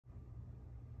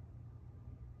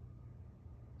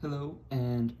Hello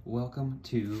and welcome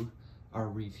to our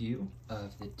review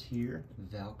of the TYR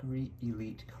Valkyrie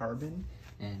Elite Carbon,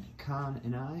 and Con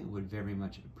and I would very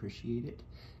much appreciate it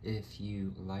if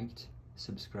you liked,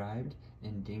 subscribed,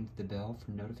 and dinged the bell for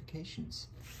notifications.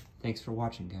 Thanks for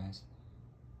watching, guys.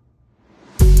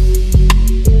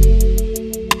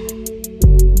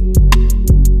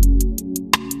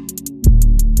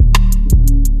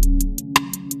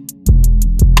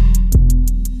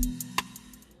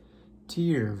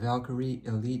 TYR Valkyrie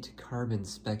Elite Carbon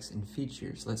specs and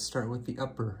features. Let's start with the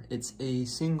upper. It's a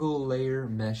single layer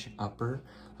mesh upper.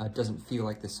 It doesn't feel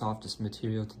like the softest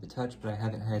material to the touch, but I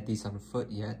haven't had these on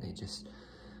foot yet. They just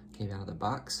came out of the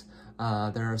box.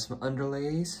 There are some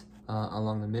underlays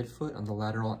along the midfoot on the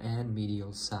lateral and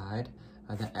medial side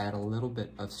that add a little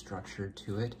bit of structure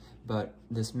to it, but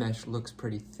this mesh looks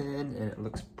pretty thin and it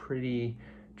looks pretty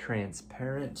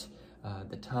transparent.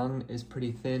 The tongue is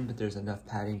pretty thin, but there's enough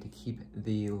padding to keep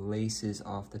the laces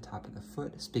off the top of the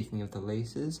foot. Speaking of the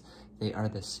laces, they are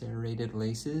the serrated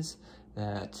laces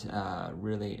that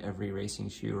really every racing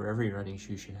shoe or every running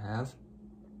shoe should have.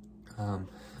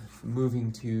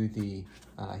 Moving to the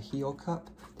heel cup,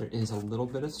 there is a little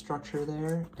bit of structure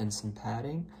there and some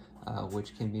padding,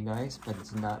 which can be nice, but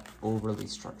it's not overly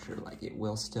structured. Like, it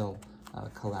will still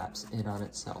collapse in on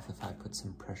itself if I put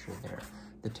some pressure there.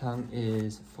 The tongue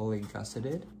is fully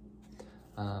gusseted.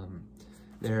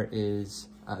 There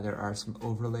are some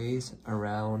overlays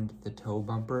around the toe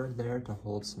bumper there to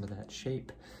hold some of that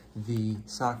shape. The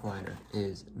sock liner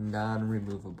is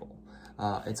non-removable.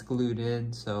 It's glued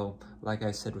in, so like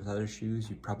I said with other shoes,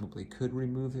 you probably could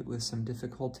remove it with some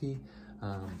difficulty,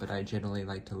 but I generally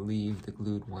like to leave the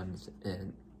glued ones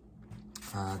in.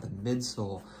 The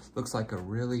midsole looks like a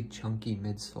really chunky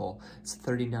midsole. It's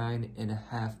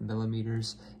 39.5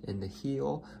 millimeters in the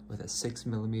heel with a 6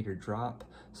 millimeter drop,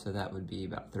 so that would be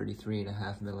about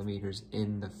 33.5 millimeters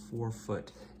in the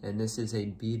forefoot. And this is a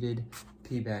beaded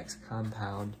Pebax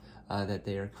compound that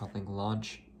they are calling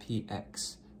Launch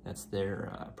PX. That's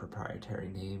their proprietary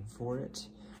name for it.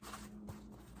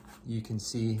 You can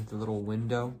see the little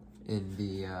window in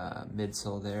the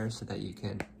midsole there so that you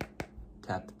can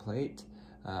tap the plate.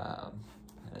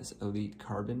 Has Elite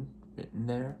Carbon written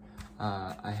there.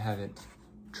 I haven't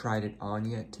tried it on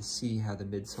yet to see how the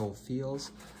midsole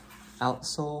feels.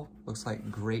 Outsole looks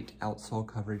like great outsole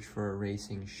coverage for a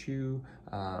racing shoe.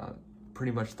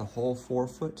 Pretty much the whole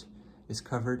forefoot is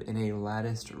covered in a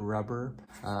latticed rubber,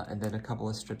 and then a couple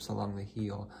of strips along the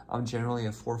heel. I'm generally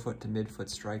a forefoot to midfoot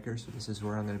striker, so this is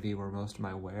where I'm going to be where most of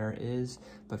my wear is,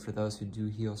 but for those who do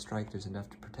heel strike, there's enough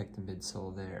to protect the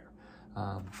midsole there.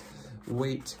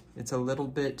 Weight, it's a little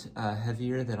bit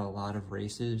heavier than a lot of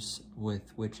races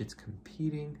with which it's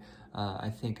competing. I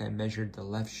think I measured the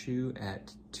left shoe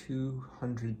at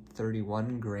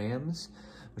 231 grams,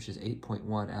 which is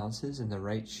 8.1 ounces, and the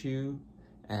right shoe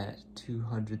at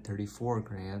 234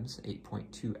 grams,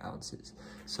 8.2 ounces.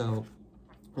 So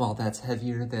while that's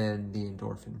heavier than the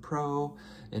Endorphin Pro,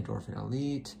 Endorphin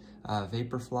Elite,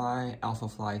 Vaporfly,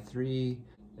 Alphafly 3,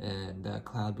 and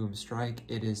CloudBoom Strike,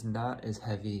 it is not as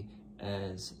heavy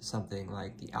as something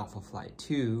like the Alphafly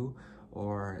 2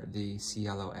 or the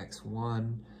Cielo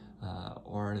X1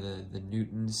 or the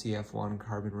Newton CF1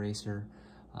 Carbon Racer.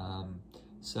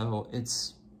 So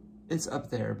it's up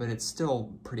there, but it's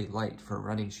still pretty light for a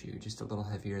running shoe, just a little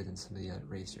heavier than some of the other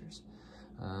racers.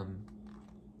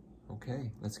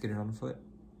 Okay, let's get it on foot.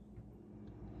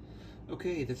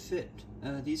 Okay, the fit.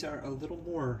 These are a little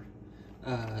more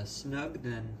snug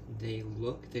than they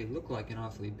look. They look like an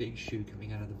awfully big shoe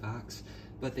coming out of the box,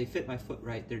 but they fit my foot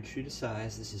right. They're true to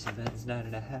size. This is a men's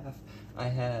 9.5. I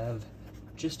have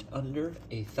just under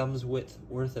a thumb's width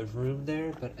worth of room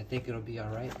there, but I think it'll be all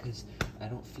right because I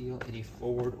don't feel any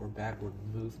forward or backward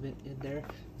movement in there.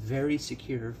 Very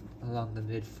secure along the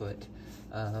midfoot,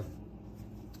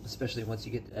 especially once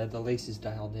you get the laces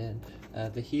dialed in.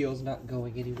 The heel's not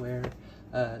going anywhere.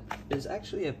 There's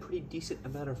actually a pretty decent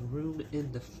amount of room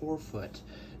in the forefoot.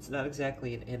 It's not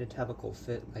exactly an anatomical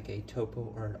fit like a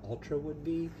Topo or an Ultra would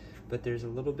be, but there's a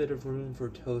little bit of room for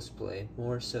toe splay,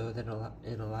 more so than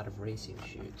in a lot of racing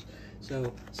shoes.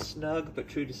 So snug but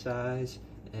true to size,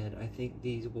 and I think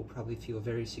these will probably feel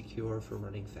very secure for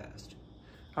running fast.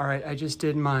 All right, I just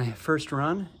did my first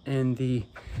run in the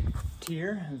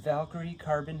TYR Valkyrie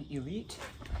Carbon Elite.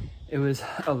 It was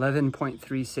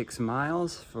 11.36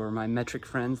 miles. For my metric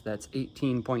friends, that's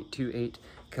 18.28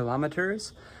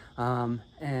 kilometers.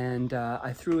 And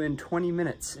I threw in 20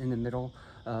 minutes in the middle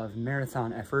of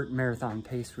marathon effort, marathon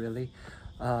pace really.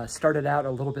 Started out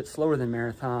a little bit slower than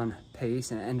marathon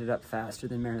pace and ended up faster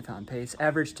than marathon pace.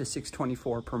 Averaged to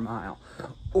 6:24 per mile,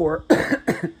 or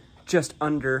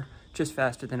just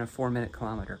faster than a 4-minute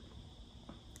kilometer.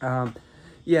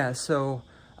 Yeah, so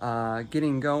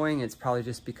getting going, it's probably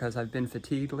just because I've been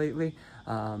fatigued lately.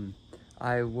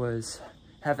 I was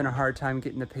having a hard time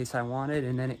getting the pace I wanted,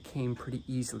 and then it came pretty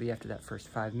easily after that first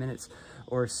 5 minutes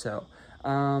or so.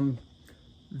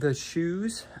 The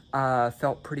shoes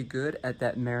felt pretty good at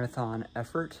that marathon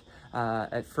effort.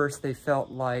 At first they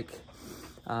felt like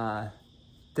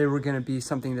they were going to be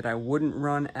something that I wouldn't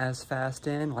run as fast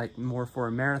in, like more for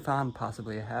a marathon,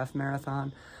 possibly a half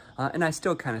marathon. And I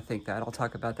still kind of think that. I'll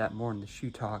talk about that more in the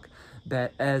shoe talk.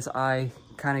 But as I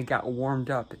kind of got warmed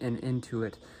up and into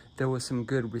it, there was some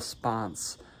good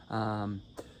response,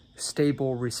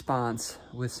 stable response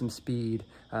with some speed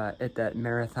at that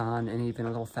marathon, and even a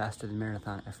little faster than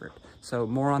marathon effort. So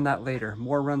more on that later.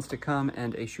 More runs to come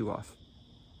and a shoe off.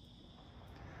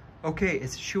 Okay,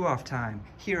 it's shoe off time.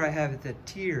 Here I have the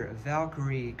TYR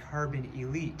Valkyrie Carbon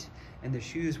Elite and the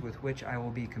shoes with which I will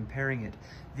be comparing it.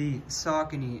 The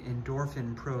Saucony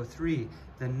Endorphin Pro 3,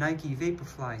 the Nike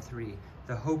Vaporfly 3,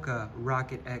 the Hoka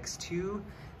Rocket X2,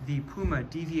 the Puma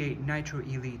Deviate Nitro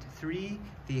Elite 3,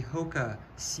 the Hoka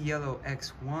Cielo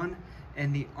X1,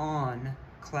 and the On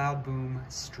CloudBoom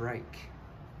Strike.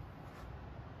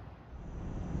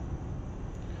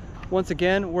 Once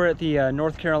again, we're at the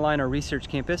North Carolina Research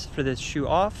Campus for this shoe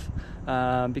off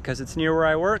because it's near where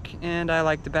I work and I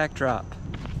like the backdrop.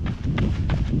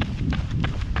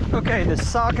 Okay, the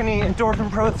Saucony Endorphin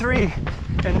Pro 3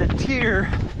 and the TYR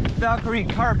Valkyrie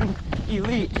Carbon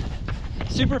Elite.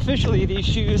 Superficially, these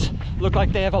shoes look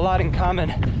like they have a lot in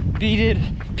common. Beaded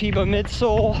Piba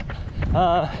midsole,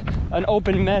 an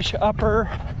open mesh upper.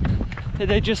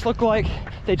 They just look like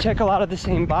they check a lot of the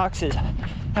same boxes.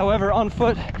 However, on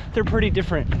foot, they're pretty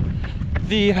different.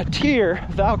 The TYR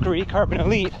Valkyrie Carbon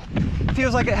Elite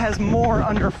feels like it has more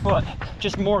underfoot,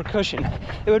 just more cushion.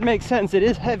 It would make sense, it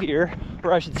is heavier,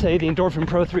 or I should say the Endorphin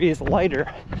Pro 3 is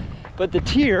lighter, but the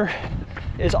TYR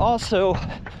is also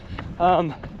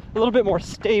a little bit more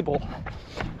stable.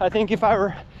 I think if I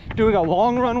were doing a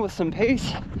long run with some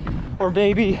pace, or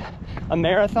maybe a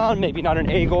marathon, maybe not an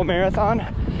A-goal marathon,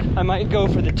 I might go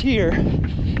for the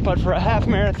TYR, but for a half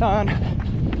marathon,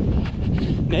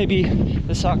 maybe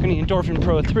the Saucony Endorphin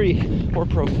Pro 3 or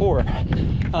Pro 4.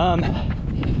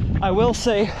 I will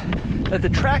say that the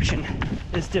traction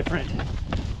is different.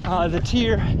 The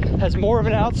TYR has more of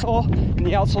an outsole, and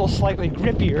the outsole is slightly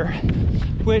grippier,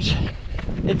 which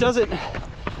it doesn't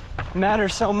matter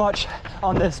so much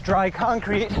on this dry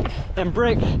concrete and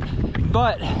brick,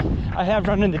 but I have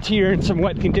run in the TYR in some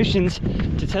wet conditions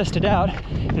to test it out,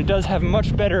 and it does have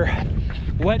much better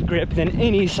wet grip than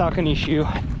any Saucony shoe.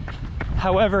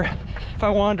 However, if I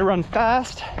wanted to run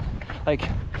fast, like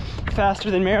faster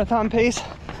than marathon pace,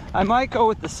 I might go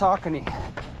with the Saucony.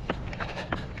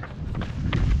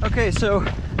 Okay, so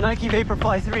Nike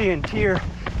Vaporfly 3 and TYR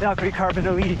Valkyrie Carbon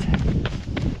Elite.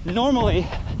 Normally,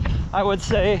 I would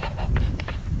say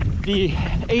the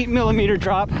 8mm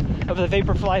drop of the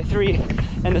Vaporfly 3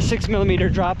 and the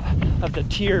 6mm drop of the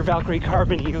TYR Valkyrie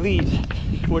Carbon Elite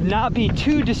would not be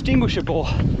too distinguishable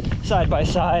side by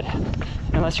side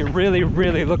unless you're really,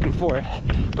 really looking for it.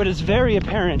 But it's very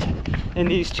apparent in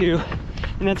these two,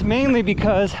 and that's mainly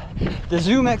because the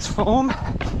Zoom X foam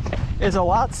is a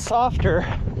lot softer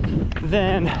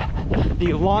than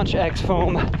the Launch X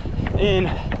foam in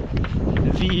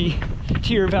the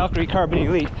TYR Valkyrie Carbon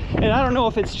Elite. And I don't know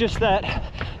if it's just that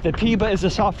the Piba is a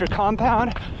softer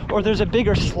compound or there's a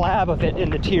bigger slab of it in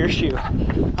the TYR shoe.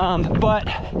 But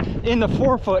in the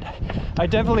forefoot, I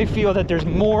definitely feel that there's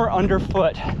more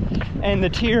underfoot, and the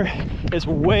TYR is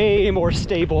way more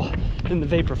stable than the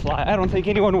Vaporfly. I don't think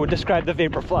anyone would describe the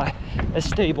Vaporfly as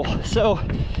stable. So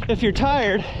if you're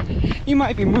tired, you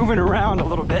might be moving around a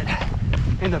little bit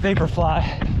in the Vaporfly,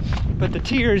 but the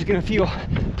TYR is gonna feel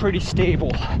pretty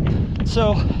stable.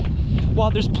 So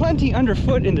while there's plenty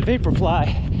underfoot in the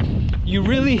Vaporfly, you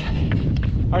really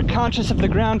are conscious of the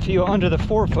ground feel under the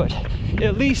forefoot,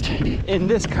 at least in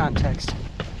this context.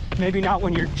 Maybe not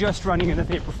when you're just running in the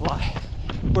Vaporfly.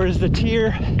 Whereas the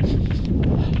TYR,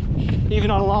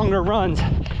 even on longer runs,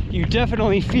 you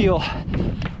definitely feel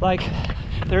like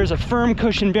there's a firm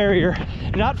cushion barrier,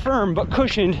 not firm, but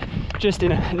cushioned, just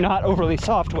in a not overly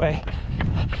soft way,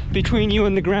 between you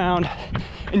and the ground.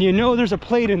 And you know there's a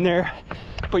plate in there,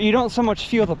 but you don't so much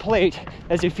feel the plate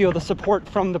as you feel the support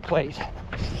from the plate.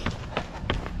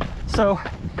 So,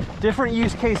 different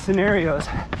use case scenarios.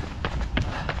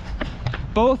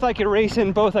 Both I could race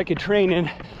in, both I could train in,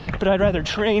 but I'd rather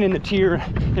train in the TYR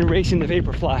and race in the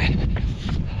Vaporfly.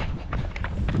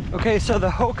 Okay, so the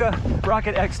Hoka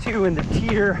Rocket X2 and the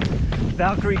TYR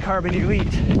Valkyrie Carbon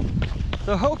Elite.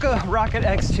 The Hoka Rocket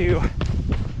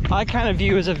X2, I kind of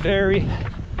view as a very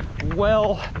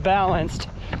well-balanced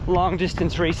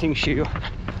long-distance racing shoe.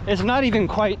 It's not even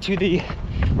quite to the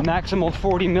maximal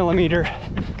 40 millimeter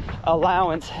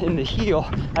allowance in the heel,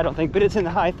 I don't think, but it's in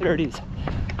the high 30s.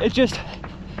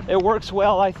 It works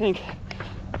well, I think,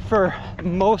 for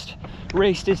most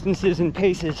race distances and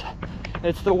paces.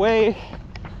 It's the way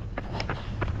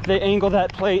they angle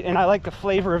that plate, and I like the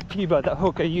flavor of PIBA that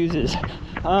Hoka uses.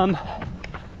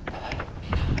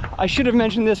 I should have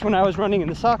mentioned this when I was running in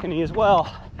the Saucony as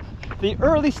well. The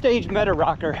early stage Meta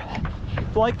Rocker,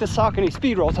 like the Saucony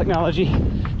speed roll technology,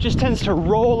 just tends to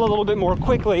roll a little bit more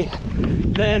quickly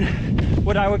than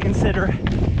what I would consider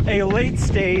a late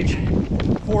stage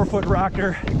 4-foot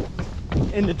rocker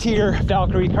in the TYR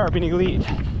Valkyrie Carbon Elite.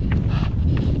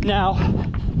 Now,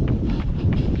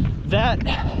 that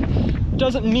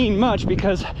doesn't mean much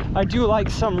because I do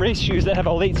like some race shoes that have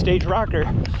a late stage rocker.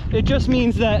 It just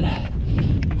means that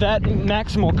that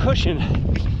maximal cushion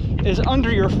is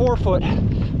under your 4-foot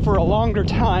for a longer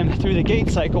time through the gait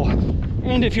cycle.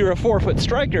 And if you're a 4-foot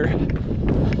striker,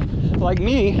 like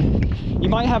me, you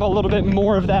might have a little bit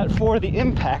more of that for the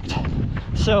impact.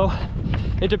 So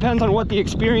it depends on what the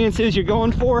experience is you're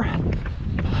going for,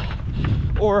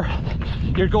 or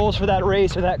your goals for that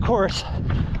race or that course.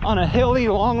 On a hilly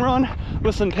long run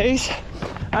with some pace,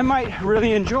 I might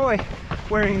really enjoy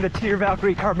wearing the TYR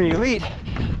Valkyrie Carbon Elite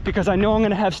because I know I'm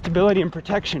going to have stability and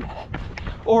protection.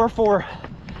 Or for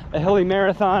a hilly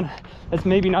marathon that's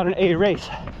maybe not an A race.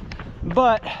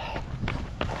 But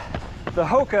the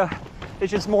Hoka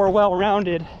is just more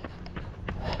well-rounded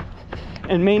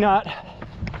and may not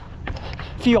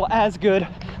feel as good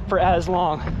for as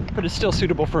long, but it's still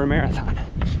suitable for a marathon.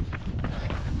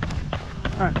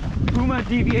 All right, Puma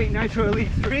Deviate Nitro Elite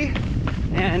 3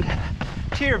 and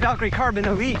TYR Valkyrie Carbon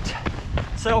Elite.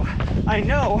 So I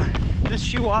know this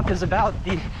shoe off is about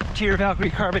the TYR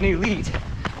Valkyrie Carbon Elite,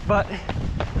 but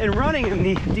in running in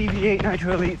the Deviate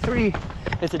Nitro Elite 3,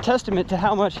 it's a testament to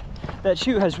how much that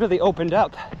shoe has really opened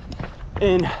up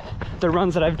in the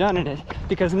runs that I've done in it.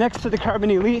 Because next to the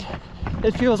Carbon Elite,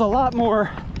 it feels a lot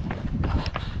more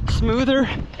smoother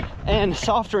and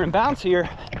softer and bouncier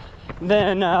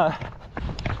than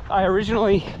I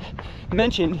originally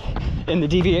mentioned in the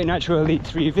Deviate Nitro Elite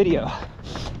 3 video.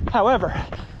 However,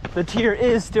 the TYR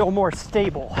is still more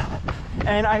stable,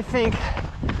 and I think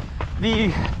the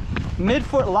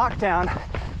midfoot lockdown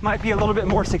might be a little bit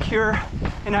more secure,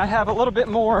 and I have a little bit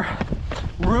more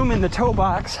room in the toe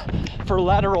box for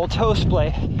lateral toe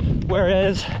splay,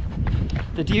 whereas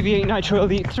the Deviate Nitro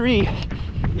Elite 3,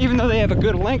 even though they have a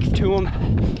good length to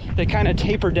them, they kind of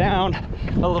taper down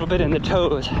a little bit in the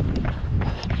toes.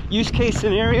 Use case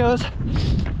scenarios,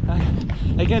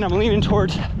 again, I'm leaning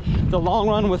towards the long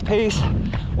run with pace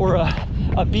or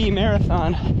a B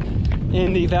marathon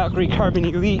in the Valkyrie Carbon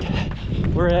Elite,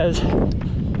 whereas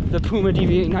the Puma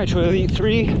Deviate Nitro Elite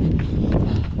 3,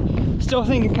 still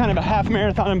thinking kind of a half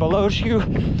marathon and below shoe,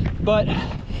 but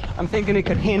I'm thinking it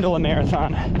could handle a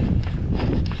marathon,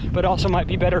 but also might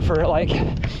be better for like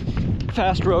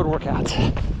fast road workouts.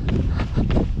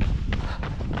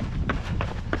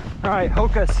 All right,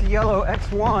 Hoka Cielo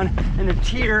X1 and the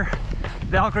TYR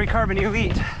Valkyrie Carbon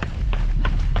Elite.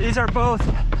 These are both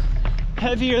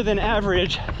heavier than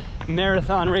average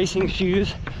marathon racing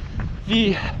shoes.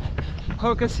 The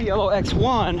Hoka Cielo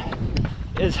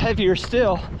X1 is heavier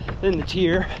still than the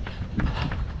TYR.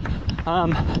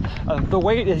 The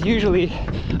weight is usually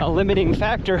a limiting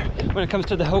factor when it comes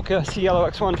to the Hoka Cielo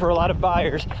X1 for a lot of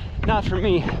buyers. Not for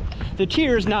me. The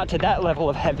TYR is not to that level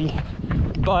of heavy,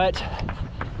 but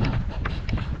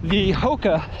the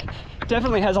Hoka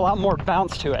definitely has a lot more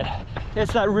bounce to it.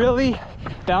 It's that really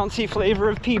bouncy flavor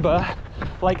of PIBA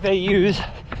like they use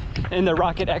in the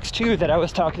Rocket X2 that I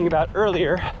was talking about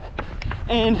earlier.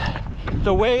 And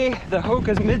the way the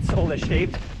Hoka's midsole is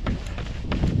shaped,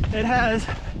 it has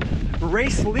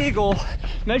race legal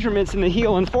measurements in the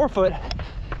heel and forefoot,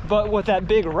 but with that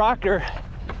big rocker,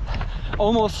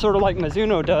 almost sort of like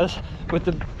Mizuno does with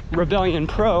the Rebellion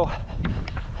Pro,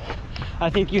 I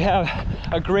think you have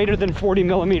a greater than 40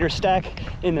 millimeter stack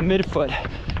in the midfoot.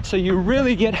 So you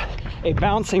really get a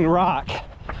bouncing rock,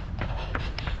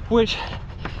 which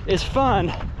is fun,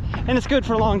 and it's good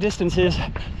for long distances.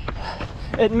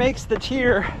 It makes the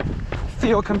TYR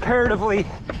feel comparatively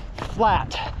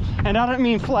flat. And I don't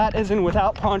mean flat as in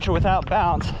without punch or without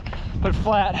bounce, but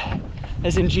flat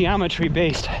as in geometry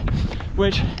based,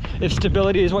 which if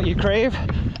stability is what you crave,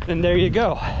 then there you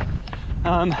go.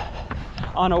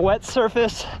 On a wet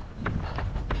surface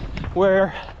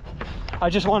where I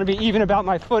just want to be even about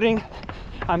my footing,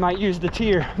 I might use the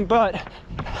TYR, but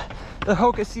The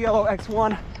Hoka Cielo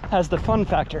X1 has the fun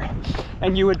factor,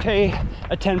 and you would pay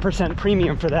a 10%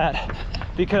 premium for that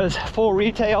because full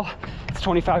retail, it's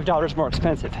 $25 more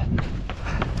expensive.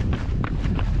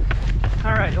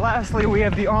 All right, lastly, we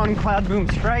have the on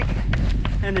CloudBoom Strike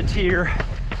and the TYR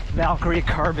Valkyrie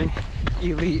Carbon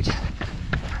Elite.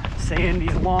 Saying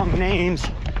these long names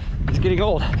is getting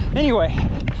old. Anyway,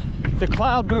 the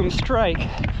CloudBoom Strike,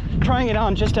 trying it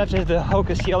on just after the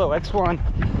Hoka Cielo X1,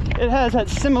 it has that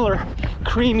similar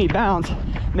creamy bounce.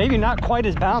 Maybe not quite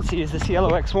as bouncy as the Cielo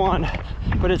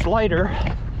X1, but it's lighter.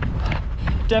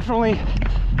 Definitely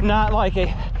not like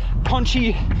a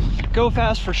punchy, go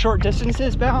fast for short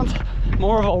distances bounce,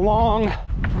 more of a long,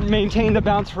 maintain the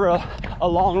bounce for a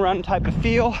long run type of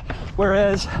feel,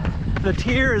 whereas the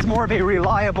TYR is more of a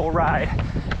reliable ride.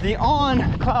 The on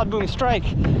CloudBoom Strike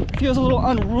feels a little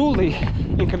unruly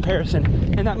in comparison,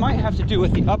 and that might have to do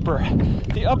with the upper.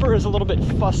 The upper is a little bit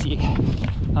fussy.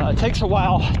 It takes a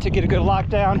while to get a good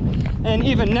lockdown, and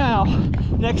even now,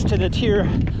 next to the TYR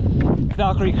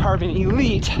Valkyrie Carbon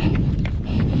Elite,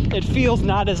 it feels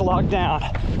not as locked down.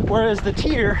 Whereas the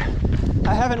TYR,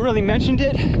 I haven't really mentioned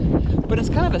it, but it's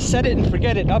kind of a set it and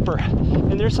forget it upper,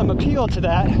 and there's some appeal to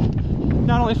that,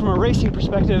 not only from a racing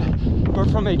perspective, but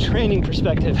from a training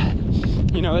perspective.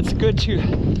 You know, it's good to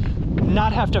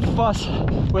not have to fuss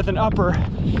with an upper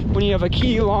when you have a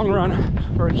key long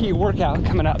run or a key workout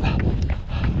coming up.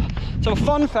 So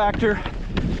fun factor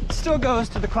still goes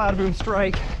to the CloudBoom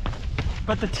Strike,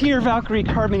 but the TYR Valkyrie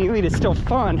Carbon Elite is still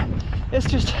fun. It's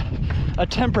just a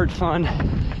tempered fun,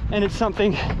 and it's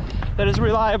something that is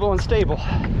reliable and stable.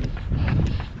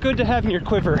 Good to have in your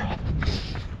quiver.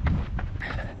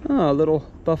 Oh, a little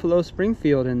Buffalo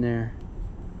Springfield in there.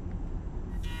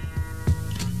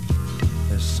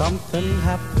 There's something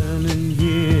happening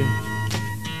here.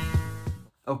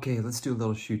 Okay, let's do a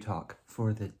little shoe talk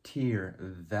for the TYR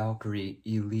Valkyrie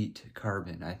Elite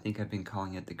Carbon. I think I've been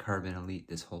calling it the Carbon Elite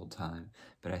this whole time,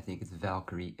 but I think it's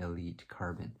Valkyrie Elite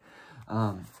Carbon.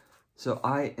 So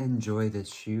I enjoy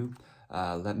this shoe.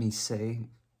 Let me say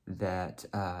that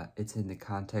it's in the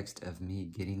context of me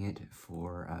getting it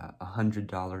for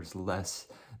 $100 less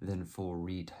than full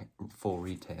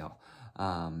retail.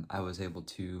 I was able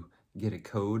to get a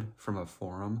code from a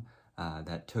forum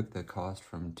that took the cost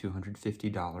from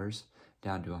 $250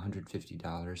 down to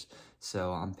 $150.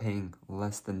 So I'm paying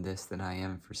less than this than I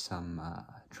am for some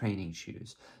training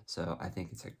shoes. So I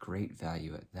think it's a great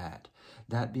value at that.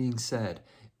 That being said,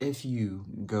 if you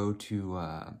go to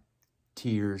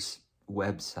TYR's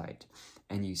website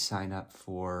and you sign up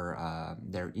for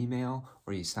their email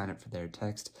or you sign up for their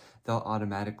text, they'll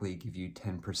automatically give you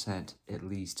 10% at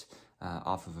least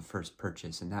off of a first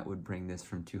purchase, and that would bring this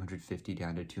from $250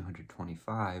 down to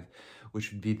 $225,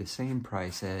 which would be the same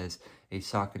price as a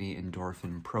Saucony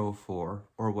Endorphin Pro 4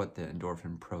 or what the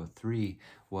Endorphin Pro 3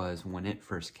 was when it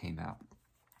first came out.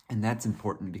 And that's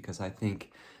important because I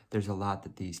think there's a lot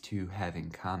that these two have in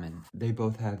common. They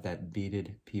both have that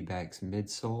beaded Pebax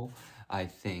midsole. I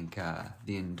think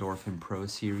the Endorphin Pro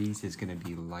series is going to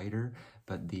be lighter,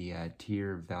 but the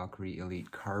TYR Valkyrie Elite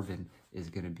Carbon is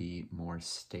going to be more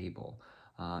stable.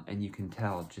 And you can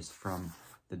tell just from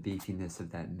the beefiness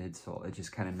of that midsole, it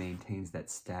just kind of maintains that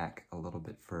stack a little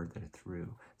bit further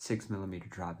through. 6mm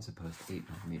drop as opposed to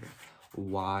 8mm.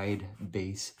 Wide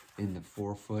base in the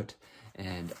forefoot,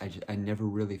 and I never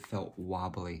really felt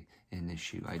wobbly in this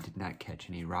shoe. I did not catch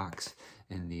any rocks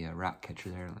in the rock catcher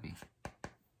there. Let me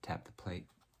tap the plate.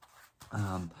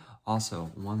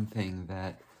 Also, one thing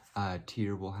that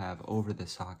TYR will have over the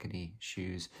Saucony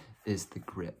shoes is the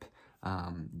grip.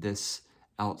 This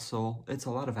outsole, it's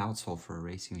a lot of outsole for a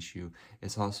racing shoe.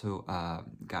 It's also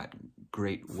got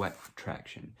great wet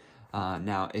traction.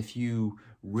 Now, if you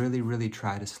really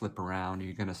try to slip around,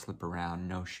 you're going to slip around.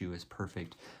 No shoe is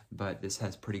perfect, but this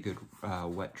has pretty good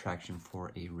wet traction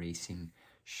for a racing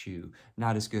shoe.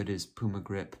 Not as good as Puma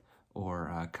Grip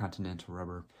or Continental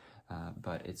Rubber,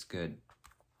 but it's good.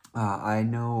 I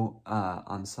know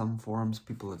on some forums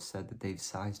people have said that they've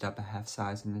sized up a half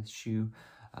size in this shoe.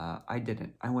 I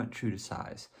didn't. I went true to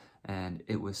size, and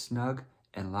it was snug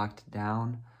and locked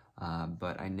down.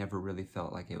 But I never really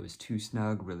felt like it was too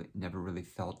snug, never really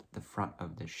felt the front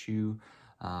of the shoe.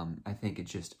 I think it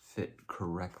just fit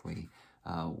correctly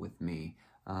with me.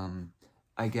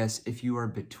 I guess if you are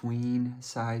between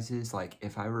sizes, like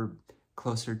if I were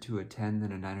closer to a 10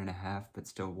 than a 9.5, but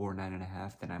still wore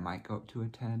 9.5, then I might go up to a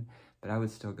 10, but I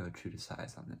would still go true to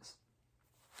size on this.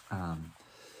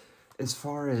 As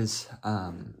far as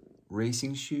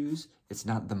racing shoes, it's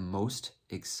not the most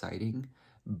exciting,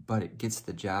 but it gets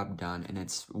the job done, and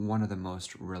it's one of the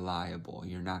most reliable.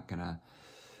 You're not gonna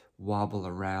wobble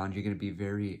around. You're going to be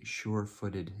very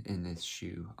sure-footed in this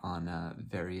shoe on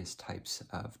various types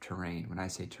of terrain. When I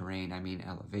say terrain, I mean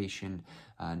elevation,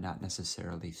 not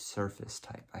necessarily surface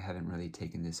type. I haven't really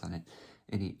taken this on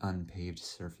any unpaved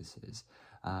surfaces.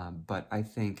 But I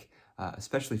think,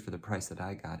 especially for the price that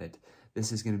I got it,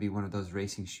 this is going to be one of those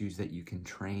racing shoes that you can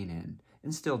train in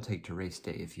and still take to race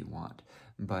day if you want.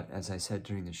 But as I said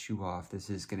during the shoe off, this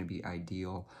is going to be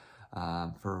ideal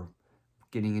for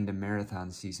getting into marathon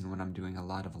season when I'm doing a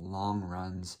lot of long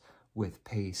runs with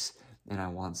pace, and I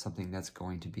want something that's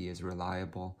going to be as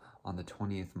reliable on the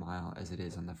 20th mile as it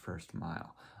is on the first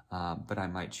mile. But I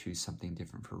might choose something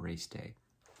different for race day.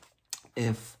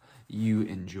 If you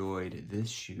enjoyed this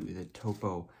shoe, the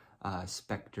Topo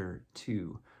Spectre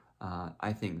 2,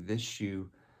 I think this shoe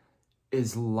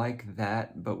is like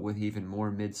that, but with even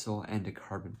more midsole and a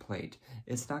carbon plate.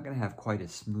 It's not going to have quite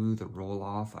as smooth a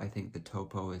roll-off. I think the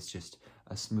Topo is just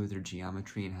a smoother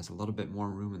geometry and has a little bit more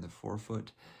room in the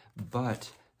forefoot, but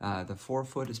the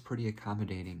forefoot is pretty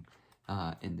accommodating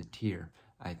in the TYR,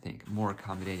 I think. More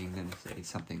accommodating than, say,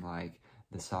 something like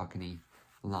the Saucony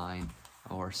line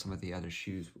or some of the other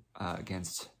shoes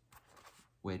against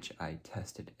which I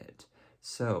tested it.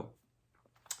 So,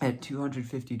 at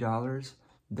 $250,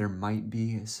 there might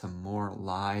be some more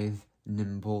live,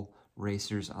 nimble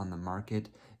racers on the market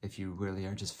if you really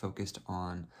are just focused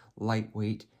on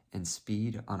lightweight and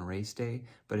speed on race day.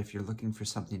 But if you're looking for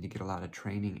something to get a lot of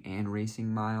training and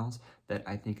racing miles that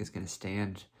I think is going to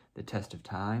stand the test of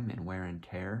time and wear and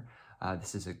tear,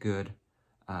 this is a good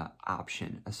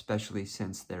option, especially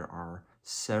since there are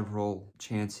several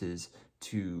chances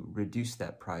to reduce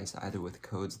that price, either with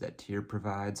codes that TYR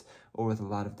provides or with a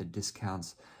lot of the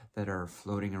discounts that are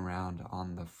floating around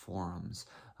on the forums.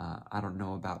 I don't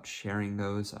know about sharing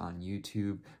those on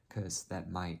YouTube because that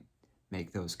might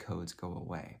make those codes go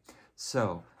away.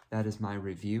 So that is my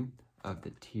review of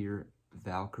the TYR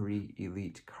Valkyrie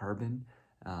Elite Carbon.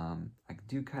 I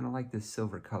do kind of like this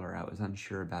silver color. I was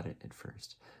unsure about it at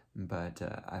first, but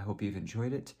I hope you've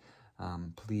enjoyed it.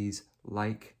 Please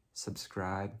like,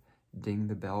 subscribe, ding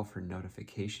the bell for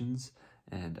notifications,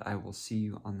 and I will see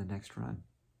you on the next run.